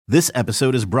This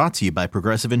episode is brought to you by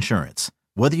Progressive Insurance.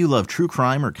 Whether you love true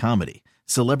crime or comedy,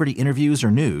 celebrity interviews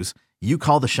or news, you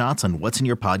call the shots on what's in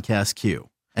your podcast queue.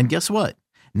 And guess what?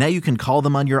 Now you can call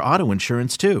them on your auto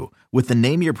insurance too with the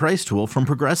Name Your Price tool from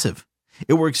Progressive.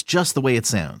 It works just the way it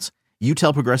sounds. You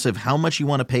tell Progressive how much you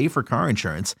want to pay for car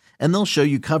insurance, and they'll show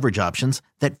you coverage options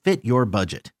that fit your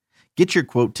budget. Get your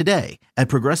quote today at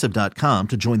Progressive.com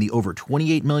to join the over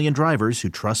 28 million drivers who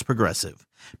trust Progressive.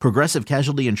 Progressive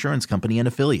Casualty Insurance Company and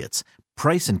Affiliates.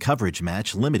 Price and coverage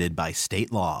match limited by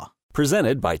state law.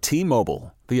 Presented by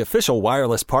T-Mobile, the official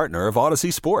wireless partner of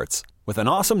Odyssey Sports. With an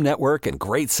awesome network and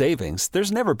great savings,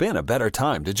 there's never been a better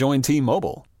time to join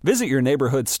T-Mobile. Visit your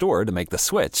neighborhood store to make the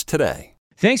switch today.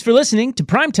 Thanks for listening to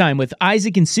Primetime with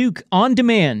Isaac and Suk on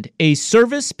Demand, a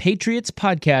Service Patriots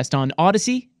podcast on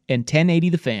Odyssey and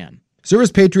 1080 The Fan.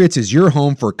 Service Patriots is your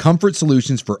home for comfort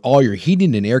solutions for all your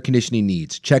heating and air conditioning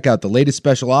needs. Check out the latest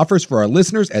special offers for our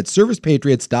listeners at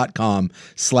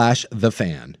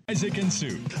servicepatriots.com/thefan. Isaac and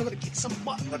Suk. I'm gonna kick some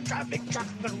butt in the traffic, truck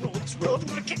in the roads world. I'm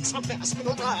gonna kick some ass,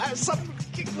 middle ass. I'm gonna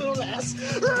kick little ass.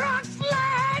 Rock,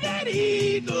 flag, and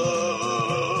eagle.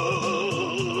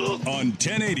 On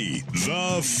 1080,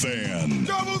 The Fan.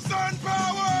 Double sun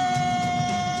power!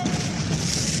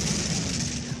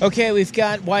 Okay, we've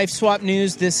got wife swap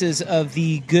news. This is of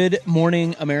the Good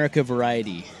Morning America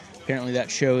variety. Apparently that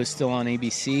show is still on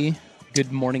ABC.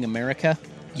 Good Morning America.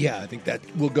 Yeah, I think that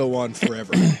will go on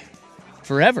forever.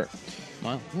 Forever.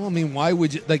 Wow. Well, I mean, why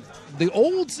would you, like, the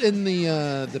olds and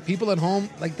the people at home,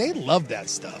 like, they love that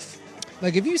stuff.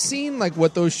 Like, have you seen, like,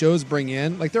 what those shows bring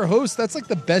in? Like, their hosts, that's, like,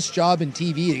 the best job in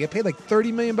TV. They get paid, like,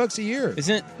 $30 million a year.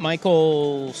 Isn't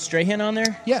Michael Strahan on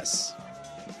there? Yes.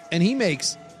 And he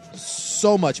makes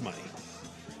so much money.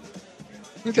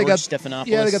 George Stephanopoulos.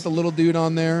 Yeah, they got the little dude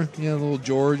on there. Yeah, little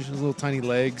George, his little tiny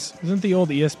legs. Isn't the old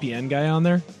ESPN guy on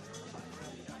there?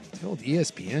 The old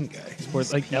ESPN guy.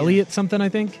 Sports, like Elliot something, I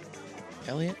think.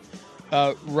 Elliot?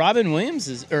 Robin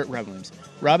Roberts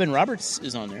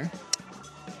is on there.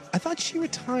 I thought she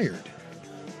retired.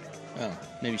 Oh,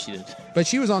 maybe she did. But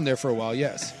she was on there for a while,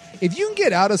 yes. If you can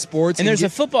get out of sports... And there's a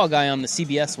football guy on the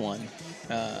CBS one.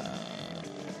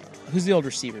 Who's the old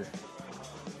receiver?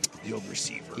 The old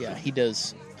receiver. Yeah, he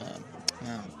does.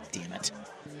 Damn it.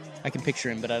 I can picture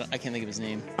him, but I can't think of his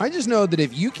name. I just know that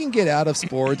if you can get out of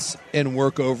sports and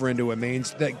work over into a main...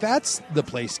 that's the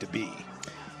place to be.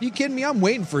 You kidding me? I'm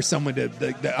waiting for someone to...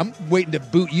 I'm waiting to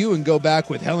boot you and go back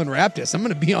with Helen Raptis. I'm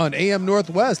going to be on AM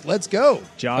Northwest. Let's go.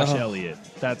 Josh Elliott.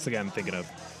 That's the guy I'm thinking of.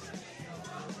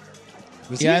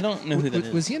 I don't know who that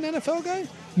is. Was he an NFL guy?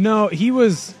 No, he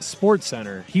was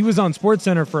SportsCenter. He was on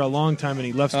SportsCenter for a long time, and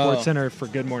he left SportsCenter for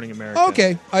Good Morning America.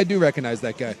 Okay, I do recognize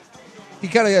that guy. He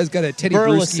kind of has got a Teddy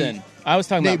Burleson. Bruschi. I was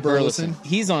talking Nate about Burleson.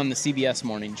 He's on the CBS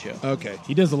morning show. Okay.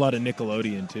 He does a lot of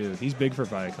Nickelodeon, too. He's big for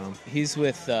Viacom. He's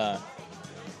with,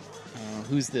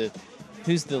 who's the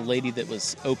lady that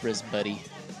was Oprah's buddy?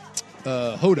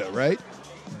 Hoda, right?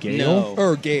 Gail? No.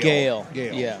 Or Gail.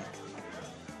 Gail. Yeah.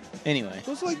 Anyway.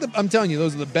 Those are like I'm telling you,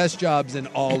 those are the best jobs in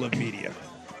all of media.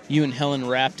 You and Helen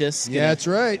Raptis. Yeah, that's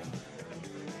right.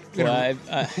 I tell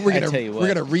you what. We're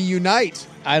going to reunite.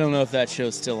 I don't know if that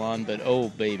show's still on, but oh,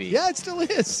 baby. Yeah, it still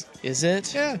is. Is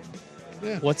it? Yeah.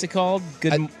 What's it called?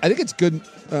 Good. I think it's Good.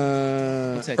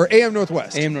 Or AM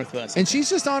Northwest. AM Northwest. And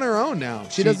she's just on her own now.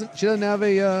 She doesn't have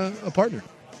a partner.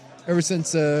 Ever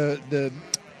since the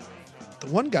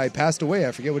one guy passed away.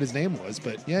 I forget what his name was,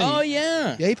 but yeah.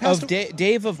 Yeah, he passed away.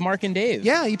 Dave of Mark and Dave.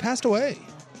 Yeah, he passed away.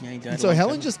 Yeah, he died. And so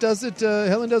Helen just does it.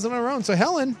 Helen does it on her own. So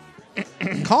Helen,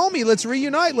 call me. Let's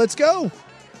reunite. Let's go.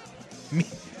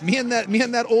 Me and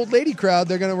that old lady crowd.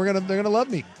 They're gonna love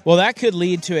me. Well, that could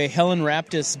lead to a Helen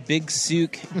Raptis Big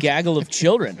Souk gaggle of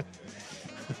children.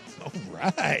 All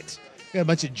right. Got a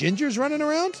bunch of gingers running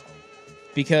around.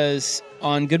 Because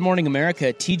on Good Morning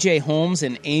America, T.J. Holmes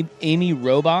and Amy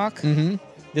Robach. Mm-hmm.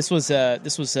 This was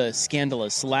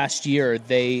scandalous. Last year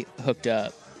they hooked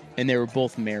up, and they were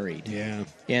both married. Yeah.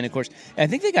 And of course, I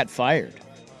think they got fired.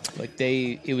 Like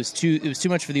it was too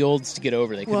much for the olds to get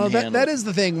over. They couldn't handle that it. is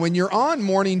the thing. When you're on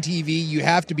morning TV, you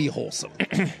have to be wholesome.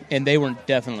 And they were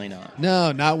definitely not.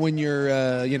 No, not when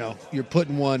you're you're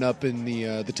putting one up in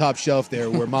the top shelf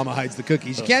there where Mama hides the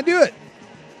cookies. You can't do it.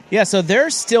 Yeah, so they're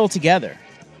still together.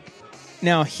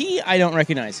 Now, I don't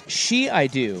recognize. She, I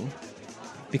do,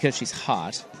 because she's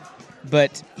hot.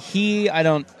 But I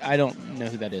don't know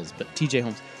who that is. But T.J.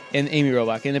 Holmes and Amy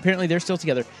Robach, and apparently they're still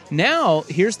together. Now,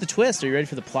 here's the twist. Are you ready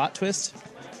for the plot twist?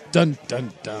 Dun,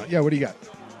 dun, dun. Yeah, what do you got?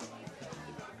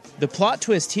 The plot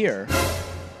twist here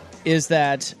is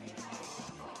that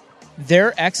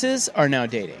their exes are now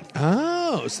dating.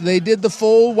 Oh, so they did the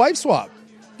full wife swap.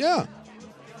 Yeah.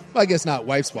 Well, I guess not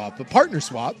wife swap, but partner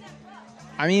swap.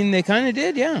 I mean, they kind of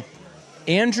did, yeah.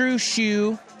 Andrew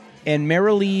Shue and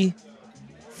Marilee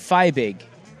Feibig,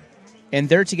 and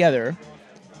they're together.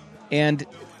 And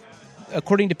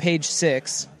according to page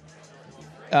 6,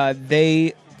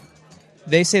 they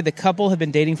say the couple have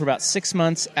been dating for about 6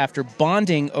 months after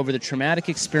bonding over the traumatic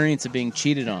experience of being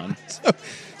cheated on.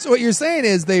 So what you're saying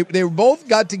is they both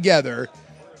got together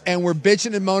and were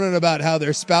bitching and moaning about how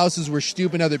their spouses were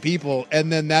stooping other people,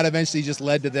 and then that eventually just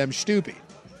led to them stooping.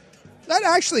 That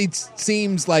actually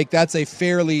seems like that's a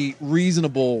fairly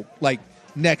reasonable,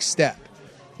 next step.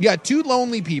 You got two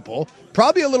lonely people,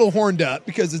 probably a little horned up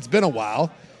because it's been a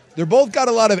while. They're both got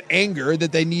a lot of anger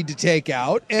that they need to take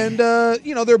out, and,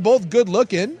 they're both good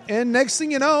looking, and next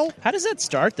thing you know... How does that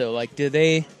start, though?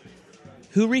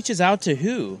 Who reaches out to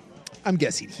who? I'm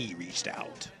guessing he reached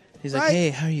out. He's like,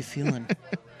 hey, how are you feeling?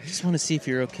 I just want to see if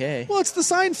you're okay. Well, it's the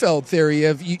Seinfeld theory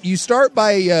of you start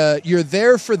by you're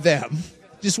there for them.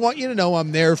 Just want you to know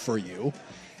I'm there for you.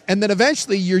 And then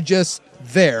eventually you're just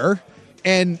there.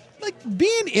 And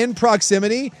being in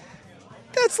proximity,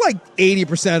 that's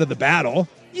 80% of the battle.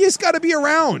 You just got to be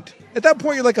around. At that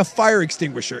point, you're like a fire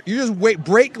extinguisher. You just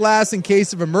break glass in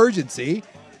case of emergency.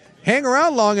 Hang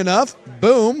around long enough.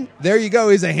 Boom. There you go.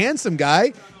 He's a handsome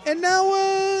guy. And now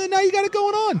you got it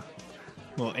going on.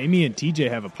 Well, Amy and TJ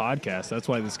have a podcast. That's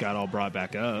why this got all brought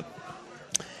back up.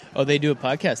 Oh, they do a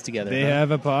podcast together. They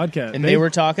have a podcast. And they were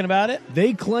talking about it?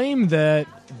 They claim that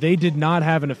they did not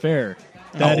have an affair.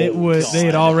 That they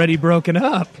had already broken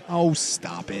up. Oh,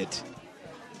 stop it.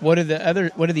 What do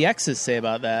the exes say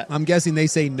about that? I'm guessing they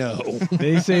say no.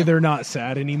 They say they're not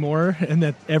sad anymore and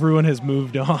that everyone has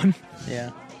moved on.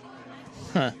 Yeah.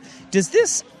 Huh. Does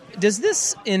this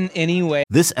in any way...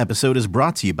 This episode is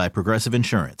brought to you by Progressive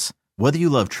Insurance. Whether you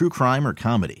love true crime or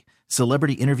comedy,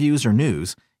 celebrity interviews or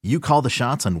news, you call the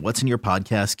shots on what's in your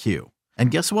podcast queue.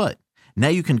 And guess what? Now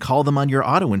you can call them on your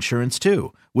auto insurance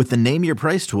too with the Name Your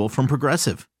Price tool from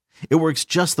Progressive. It works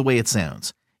just the way it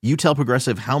sounds. You tell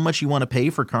Progressive how much you want to pay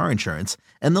for car insurance,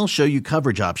 and they'll show you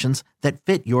coverage options that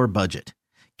fit your budget.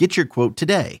 Get your quote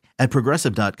today at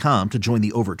Progressive.com to join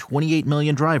the over 28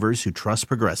 million drivers who trust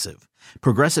Progressive.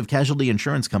 Progressive Casualty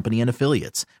Insurance Company and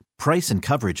Affiliates. Price and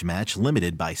coverage match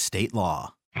limited by state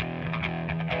law.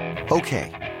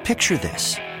 Okay, picture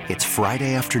this. It's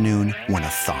Friday afternoon when a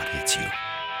thought hits you.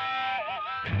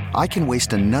 I can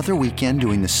waste another weekend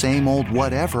doing the same old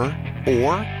whatever,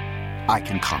 or I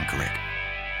can conquer it.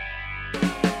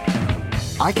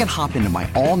 I can hop into my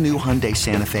all-new Hyundai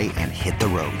Santa Fe and hit the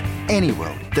road. Any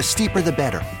road. The steeper, the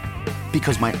better.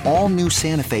 Because my all-new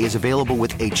Santa Fe is available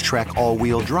with H-Track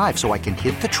all-wheel drive, so I can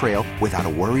hit the trail without a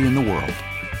worry in the world.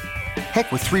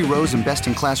 Heck, with 3 rows and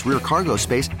best-in-class rear cargo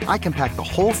space, I can pack the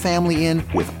whole family in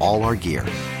with all our gear.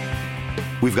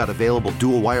 We've got available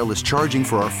dual wireless charging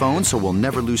for our phones, so we'll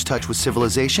never lose touch with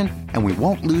civilization, and we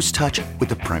won't lose touch with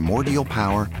the primordial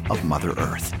power of Mother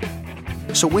Earth.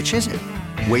 So which is it?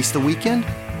 Waste the weekend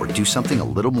or do something a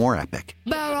little more epic?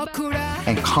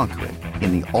 And conquer it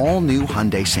in the all-new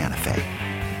Hyundai Santa Fe.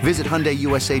 Visit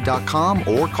HyundaiUSA.com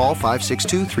or call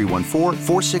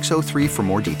 562-314-4603 for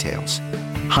more details.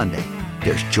 Hyundai,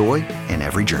 there's joy in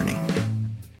every journey.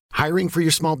 Hiring for your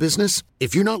small business?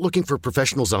 If you're not looking for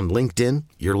professionals on LinkedIn,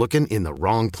 you're looking in the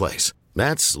wrong place.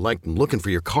 That's like looking for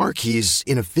your car keys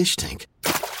in a fish tank.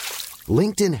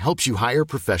 LinkedIn helps you hire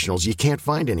professionals you can't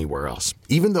find anywhere else,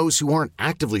 even those who aren't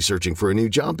actively searching for a new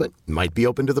job but might be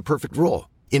open to the perfect role.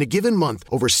 In a given month,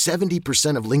 over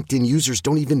 70% of LinkedIn users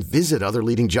don't even visit other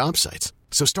leading job sites.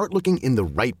 So start looking in the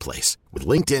right place. With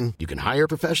LinkedIn, you can hire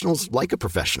professionals like a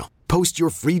professional. Post your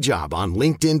free job on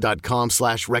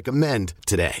linkedin.com/recommend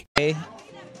today.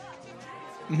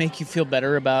 Make you feel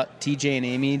better about TJ and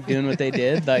Amy doing what they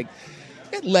did?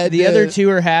 It led the other two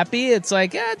are happy. It's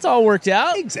it's all worked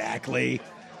out. Exactly.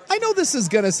 I know this is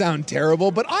going to sound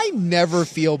terrible, but I never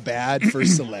feel bad for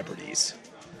celebrities.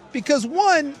 Because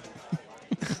one,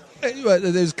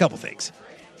 there's a couple things.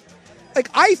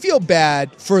 I feel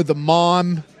bad for the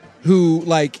mom who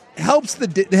helps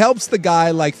the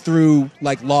guy through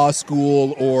law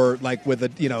school or with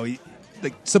a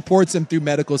supports him through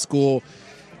medical school.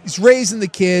 He's raising the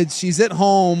kids. She's at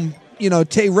home,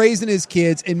 raising his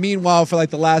kids, and meanwhile for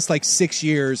the last 6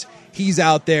 years he's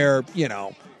out there,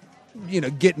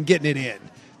 getting it in,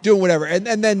 doing whatever, and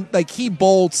then he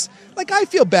bolts. I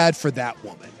feel bad for that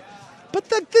woman. But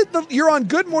you're on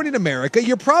Good Morning America.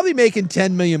 You're probably making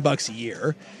 $10 million a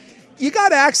year. You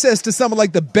got access to some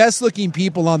of the best looking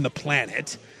people on the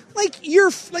planet. I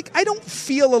don't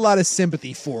feel a lot of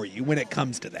sympathy for you when it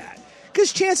comes to that,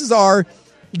 because chances are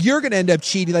you're going to end up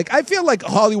cheating. I feel like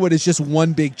Hollywood is just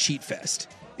one big cheat fest.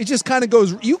 It just kind of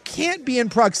goes. You can't be in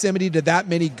proximity to that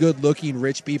many good-looking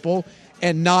rich people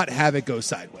and not have it go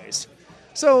sideways.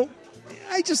 So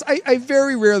I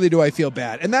very rarely do I feel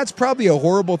bad. And that's probably a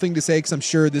horrible thing to say because I'm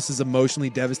sure this is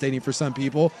emotionally devastating for some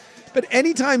people. But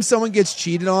anytime someone gets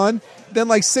cheated on, then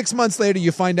like 6 months later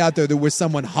you find out there was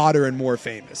someone hotter and more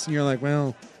famous. And you're like,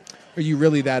 well, are you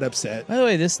really that upset? By the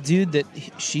way, this dude that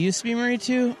she used to be married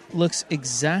to looks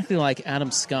exactly like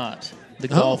Adam Scott, the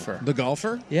golfer. The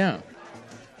golfer? Yeah.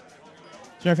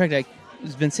 As a matter of fact,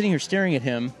 I've been sitting here staring at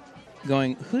him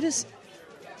going, who does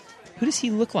he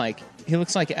look like? He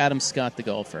looks like Adam Scott, the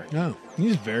golfer. No,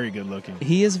 he's very good looking.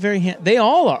 He is very they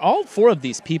all are. All four of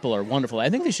these people are wonderful.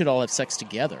 I think they should all have sex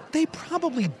together. They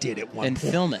probably did at one and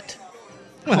point. film it.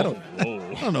 Well, I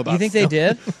don't know about You think they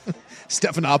did?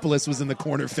 Stephanopoulos was in the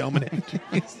corner filming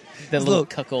it. That little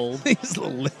cuckold. His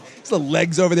little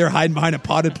legs over there hiding behind a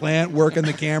potted plant, working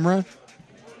the camera.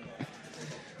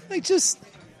 Like, just,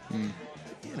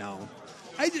 you know,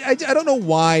 I don't know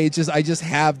why. I just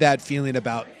have that feeling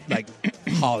about, like,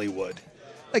 Hollywood.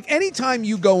 Like, anytime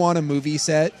you go on a movie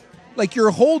set, like, your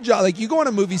whole job, like, you go on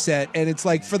a movie set, and it's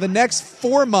like, for the next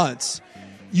 4 months,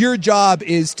 your job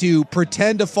is to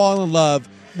pretend to fall in love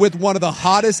with one of the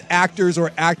hottest actors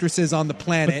or actresses on the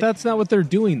planet. But that's not what they're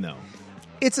doing, though.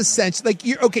 It's essentially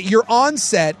like you're on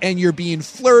set and you're being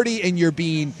flirty and you're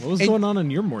being. What was going on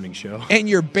your morning show? And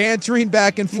you're bantering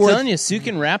back and forth. I'm telling you,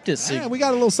 Sukin Raptus. Yeah, we got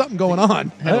a little something going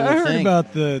on. I heard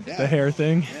about the hair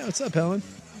thing. Yeah, what's up, Helen?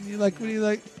 What do you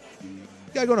like? You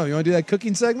got going on? You want to do that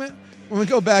cooking segment? We're gonna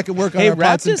go back and work on our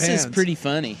pots and Raptus pans. is pretty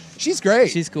funny. She's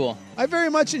great. She's cool. I very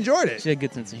much enjoyed it. She had a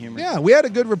good sense of humor. Yeah, we had a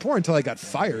good rapport until I got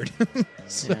fired.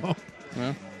 So, yeah.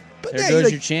 Well, but there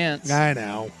goes your chance. I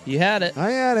know. You had it. I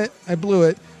had it. I blew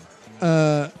it.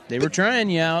 They were trying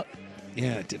you out.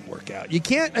 Yeah, it didn't work out. You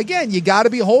can't. Again, you got to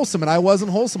be wholesome, and I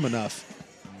wasn't wholesome enough.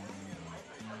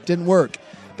 Didn't work.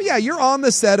 But yeah, you're on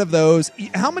the set of those.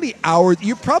 How many hours?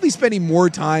 You're probably spending more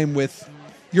time with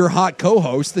your hot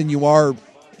co-host than you are,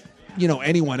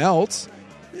 anyone else.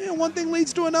 One thing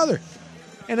leads to another.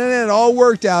 And then it all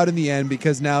worked out in the end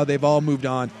because now they've all moved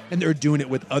on and they're doing it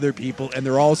with other people and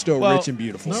they're all still rich and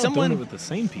beautiful. No, doing it with the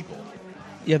same people.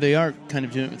 Yeah, they are kind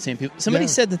of doing it with the same people. Somebody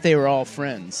said that they were all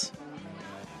friends.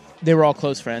 They were all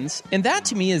close friends. And that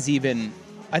to me is even,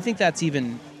 I think that's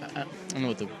even, I don't know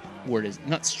what the word is,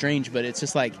 not strange, but it's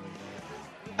just like,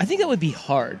 I think that would be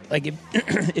hard. Like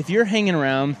if you're hanging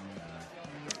around,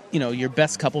 your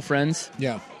best couple friends.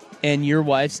 Yeah. And your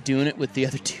wife's doing it with the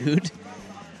other dude.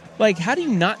 Like, how do you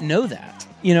not know that?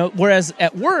 Whereas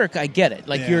at work, I get it.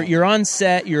 Like, you're on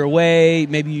set, you're away,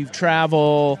 maybe you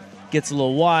travel, gets a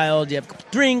little wild, you have a couple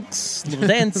drinks, a little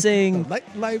dancing.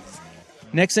 Life.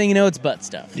 Next thing you know, it's butt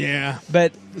stuff. Yeah.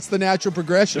 But it's the natural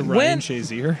progression. Ryan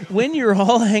Shazier. When you're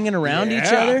all hanging around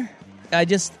each other,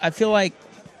 I feel like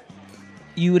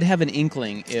you would have an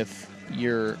inkling if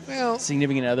your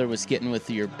significant other was getting with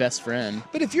your best friend.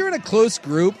 But if you're in a close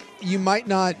group, you might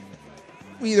not.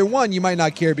 Either one, you might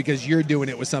not care because you're doing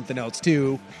it with something else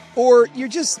too, or you're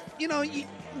just,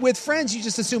 with friends, you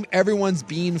just assume everyone's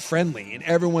being friendly and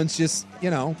everyone's just,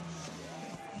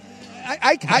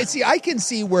 I can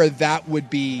see where that would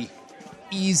be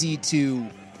easy to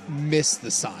miss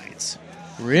the signs.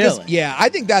 Really? Yeah, I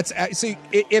think that's so.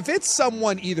 If it's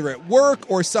someone either at work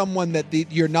or someone that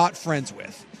you're not friends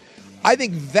with, I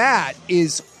think that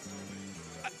is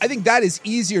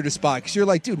easier to spot because you're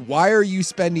like, dude, why are you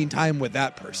spending time with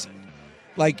that person?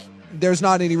 Like, there's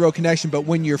not any real connection. But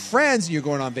when you're friends and you're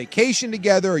going on vacation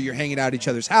together or you're hanging out at each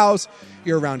other's house,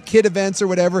 you're around kid events or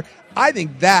whatever, I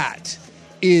think that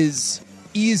is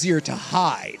easier to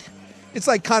hide. It's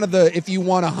like kind of if you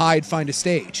want to hide, find a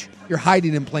stage. You're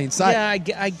hiding in plain sight.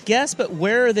 Yeah, I guess, but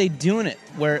where are they doing it?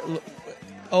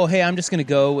 Hey, I'm just going to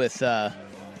go with, I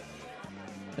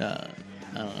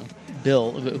don't know,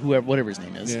 Bill, whatever his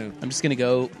name is. Yeah. I'm just going to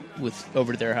go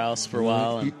over to their house for a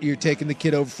while. You're taking the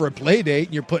kid over for a play date,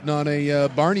 and you're putting on a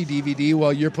Barney DVD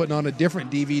while you're putting on a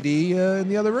different DVD in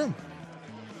the other room.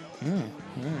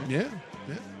 Yeah.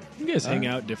 You guys hang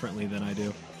out differently than I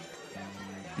do.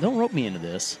 Don't rope me into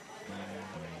this.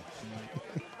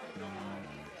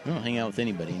 I don't hang out with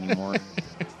anybody anymore.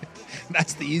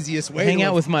 That's the easiest way. Hang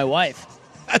out with my wife.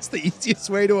 That's the easiest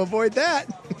way to avoid that.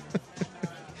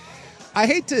 I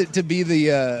hate to be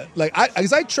the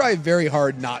because I try very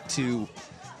hard not to.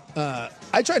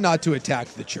 I try not to attack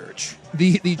the church,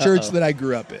 the church that I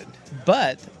grew up in.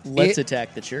 But let's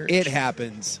attack the church. It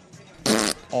happens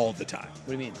all the time. What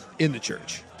do you mean? In the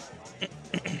church.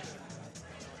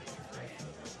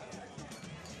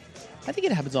 I think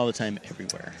it happens all the time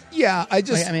everywhere. Yeah,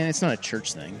 it's not a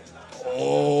church thing.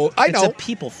 Oh, I know. It's a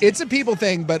people thing. It's a people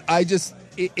thing, but I just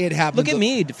it happens. Look at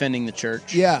me defending the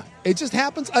church. Yeah, it just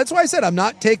happens. That's why I said I'm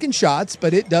not taking shots,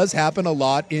 but it does happen a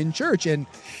lot in church, and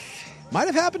might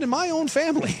have happened in my own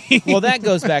family. Well, that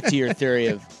goes back to your theory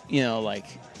of, like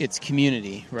it's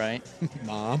community, right?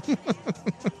 Mom.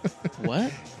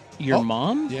 What? Your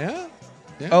mom? Yeah.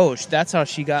 Oh, that's how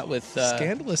she got with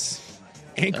scandalous.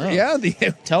 Anchor. Oh. Yeah.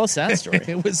 Tell us that story.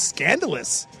 It was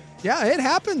scandalous. Yeah, it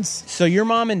happens. So your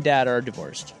mom and dad are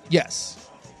divorced. Yes.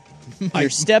 Your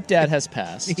stepdad has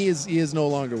passed. He is no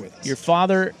longer with us. Your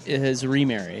father has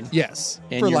remarried. Yes.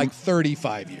 And for your- like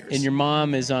 35 years. And your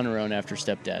mom is on her own after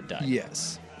stepdad died.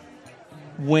 Yes.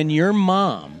 When your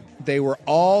mom... They were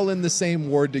all in the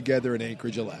same ward together in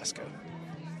Anchorage, Alaska.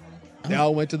 They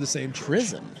all went to the same church.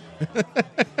 Prison.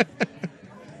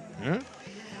 Huh?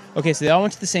 Okay, so they all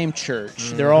went to the same church.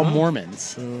 They're all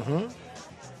Mormons.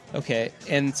 Okay,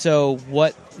 and so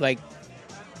what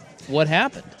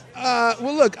happened?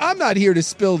 Well, look, I'm not here to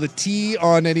spill the tea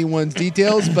on anyone's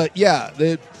details, but yeah,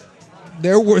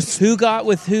 there was... Who got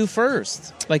with who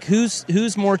first? Like,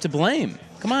 who's more to blame?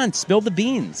 Come on, spill the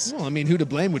beans. Well, I mean, who to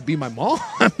blame would be my mom.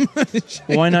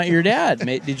 Why not your dad?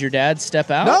 Did your dad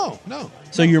step out? No.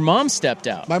 So your mom stepped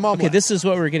out. My mom Okay, left. this is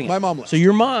what we're getting at. My mom left. So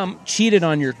your mom cheated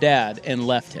on your dad and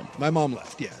left him. My mom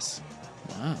left, yes.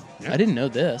 Wow. Yeah. I didn't know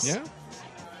this. Yeah.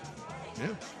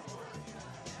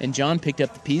 And John picked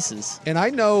up the pieces. And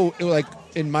I know, like,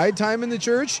 in my time in the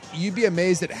church, you'd be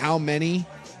amazed at how many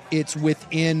it's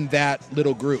within that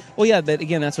little group. Well, yeah, but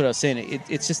again, that's what I was saying.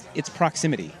 It's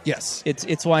proximity. Yes.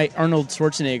 It's why Arnold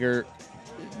Schwarzenegger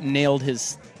nailed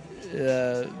his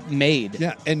maid.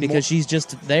 Yeah, and because she's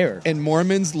just there. And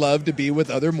Mormons love to be with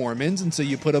other Mormons, and so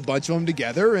you put a bunch of them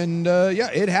together, and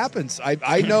it happens.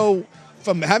 I know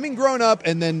from having grown up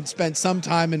and then spent some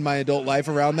time in my adult life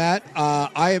around that.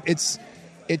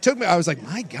 It took me. I was like,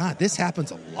 my God, this happens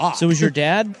a lot. So was your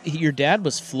dad? Your dad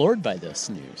was floored by this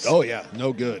news. Oh yeah,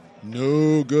 no good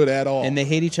at all. And they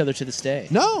hate each other to this day.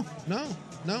 No.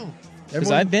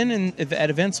 Because I've been at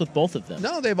events with both of them.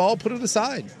 No, they've all put it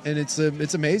aside, and it's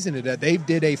amazing that they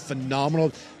did a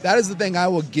phenomenal. That is the thing I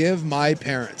will give my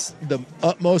parents the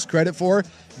utmost credit for.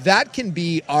 That can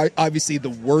be obviously the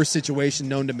worst situation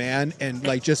known to man, and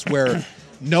like just where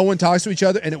no one talks to each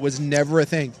other, and it was never a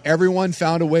thing. Everyone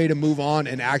found a way to move on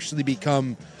and actually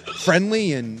become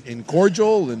friendly and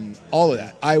cordial and all of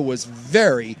that. I was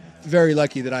very, very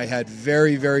lucky that I had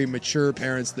very, very mature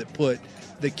parents that put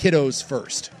the kiddos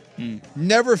first.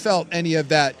 Never felt any of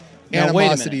that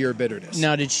animosity or bitterness.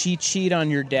 Now, did she cheat on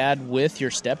your dad with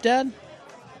your stepdad?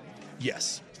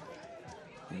 Yes.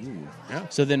 Ooh. Yeah.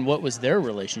 So then what was their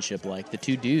relationship like, the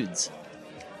two dudes?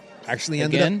 Actually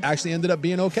ended up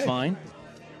being okay. Fine.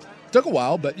 Took a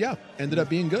while, but yeah, ended up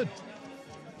being good.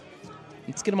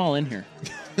 Let's get them all in here.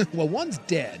 Well, one's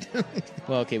dead.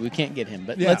 Well, okay, we can't get him,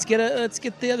 but Yeah. let's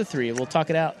get the other three. We'll talk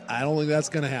it out I don't think that's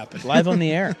going to happen. live on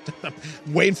the air.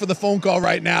 Waiting for the phone call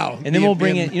right now. And then we'll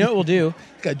bring it. You know what we'll do?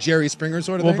 Like a Jerry Springer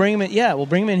sort of We'll thing? bring him in. Yeah, we'll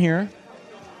bring him in here,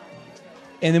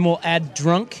 and then we'll add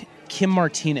drunk Kim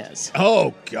Martinez.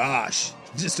 Oh, gosh.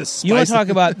 Just a spice. You want to talk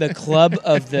about the club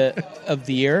of the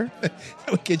year?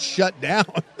 That would get shut down.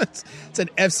 It's an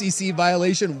FCC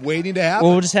violation waiting to happen.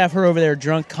 Well, we'll just have her over there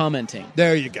drunk commenting.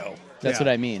 There you go. That's Yeah.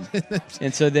 what I mean.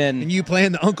 And so then, And you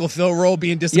playing the Uncle Phil role,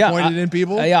 being disappointed in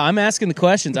people? Yeah, I'm asking the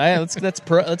questions. Let's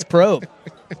probe.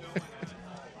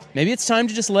 Maybe it's time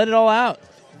to just let it all out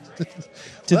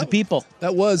to the people.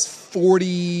 That was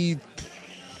 40,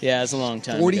 Yeah, it's a long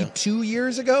time ago. 42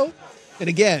 years ago. And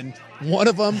again, one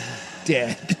of them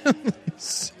dead.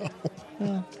 So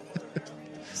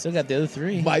Still got the other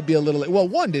three. might be a little late. Well,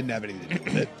 one didn't have anything to do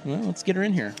with it. Well, let's get her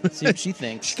in here. See what she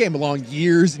thinks. She came along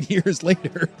years and years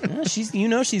later. Yeah,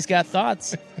 she's got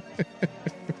thoughts.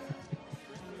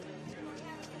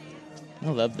 I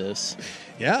love this.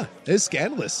 Yeah, it's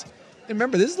scandalous. And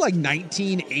remember, this is like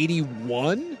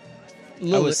 1981.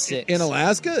 I was 6. In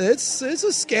Alaska. It's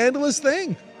a scandalous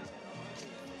thing.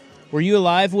 Were you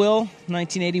alive, Will?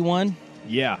 1981.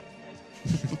 Yeah.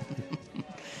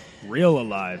 Real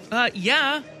alive.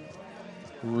 Yeah.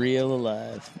 Real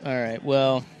alive. All right.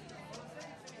 Well,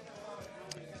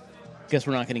 guess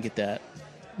we're not going to get that.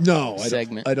 No,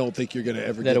 segment. I don't think you're going to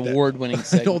ever That get that award-winning I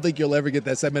segment. don't think you'll ever get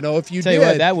that segment. Oh, if you Tell did, you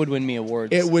what, that would win me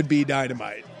awards. it would be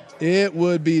dynamite. It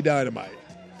would be dynamite.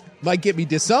 Might get me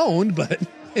disowned, but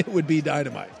it would be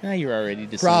dynamite. You're already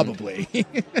disowned. Probably.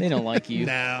 They don't like you.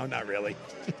 No, not really.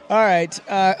 All right.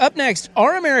 Up next,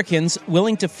 are Americans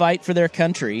willing to fight for their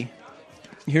country?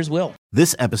 Here's Will.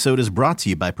 This episode is brought to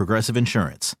you by Progressive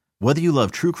Insurance. Whether you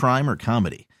love true crime or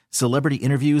comedy, celebrity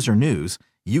interviews or news,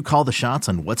 you call the shots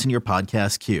on what's in your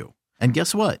podcast queue. And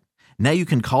guess what? Now you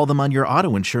can call them on your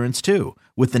auto insurance too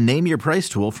with the Name Your Price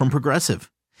tool from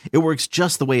Progressive. It works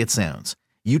just the way it sounds.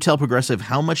 You tell Progressive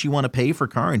how much you want to pay for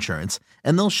car insurance,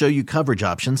 and they'll show you coverage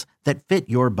options that fit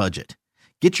your budget.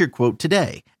 Get your quote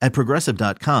today at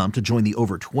Progressive.com to join the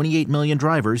over 28 million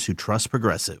drivers who trust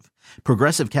Progressive.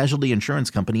 Progressive Casualty Insurance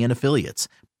Company and Affiliates.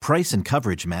 Price and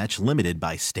coverage match limited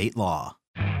by state law.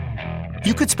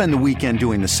 You could spend the weekend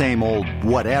doing the same old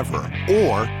whatever,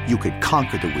 or you could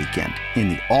conquer the weekend in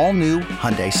the all-new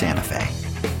Hyundai Santa Fe.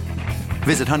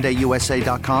 Visit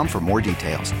HyundaiUSA.com for more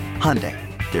details. Hyundai,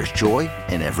 there's joy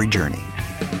in every journey.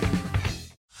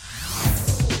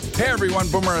 Hey everyone,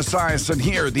 Boomer Esiason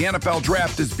here. The NFL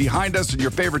Draft is behind us and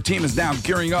your favorite team is now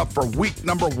gearing up for week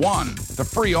number 1. The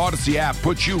free Odyssey app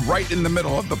puts you right in the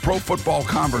middle of the pro football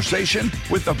conversation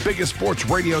with the biggest sports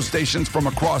radio stations from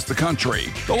across the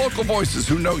country. The local voices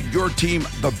who know your team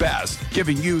the best,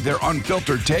 giving you their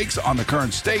unfiltered takes on the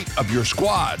current state of your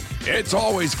squad. It's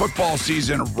always football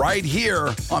season right here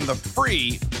on the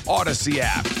free Odyssey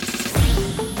app.